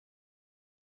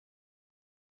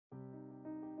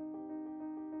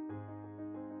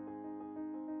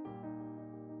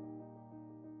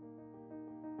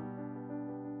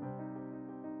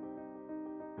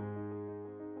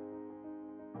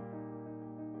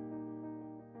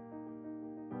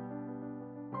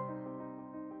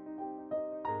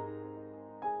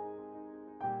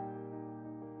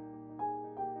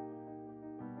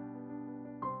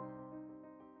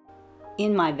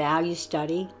In my value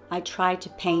study, I tried to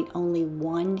paint only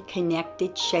one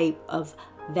connected shape of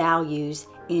values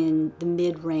in the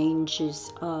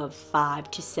mid-ranges of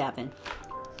 5 to 7.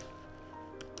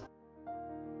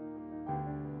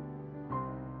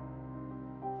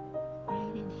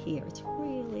 Right in here, it's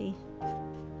really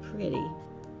pretty.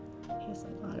 It has a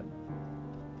lot of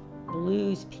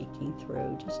blues peeking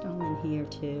through, just on in here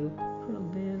too. Put a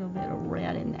little bit of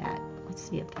red in that. Let's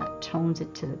see if that tones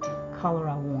it to the color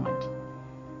I want.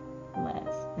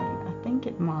 Less. I think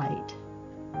it might.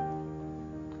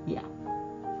 Yeah.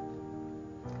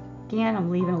 Again,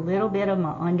 I'm leaving a little bit of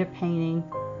my underpainting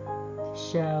to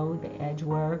show the edge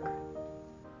work.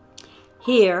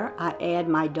 Here, I add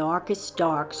my darkest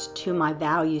darks to my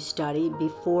value study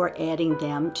before adding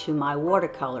them to my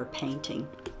watercolor painting.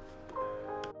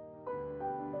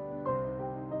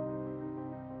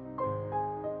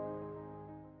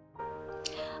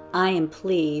 I am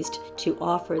pleased to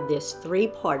offer this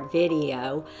 3-part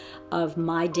video of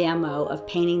my demo of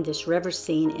painting this river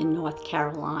scene in North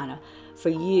Carolina for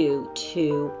you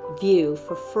to view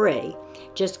for free.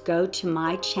 Just go to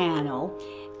my channel,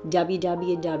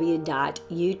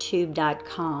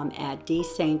 www.youtube.com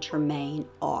 @DSaintGermain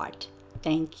Art.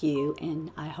 Thank you,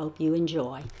 and I hope you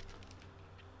enjoy.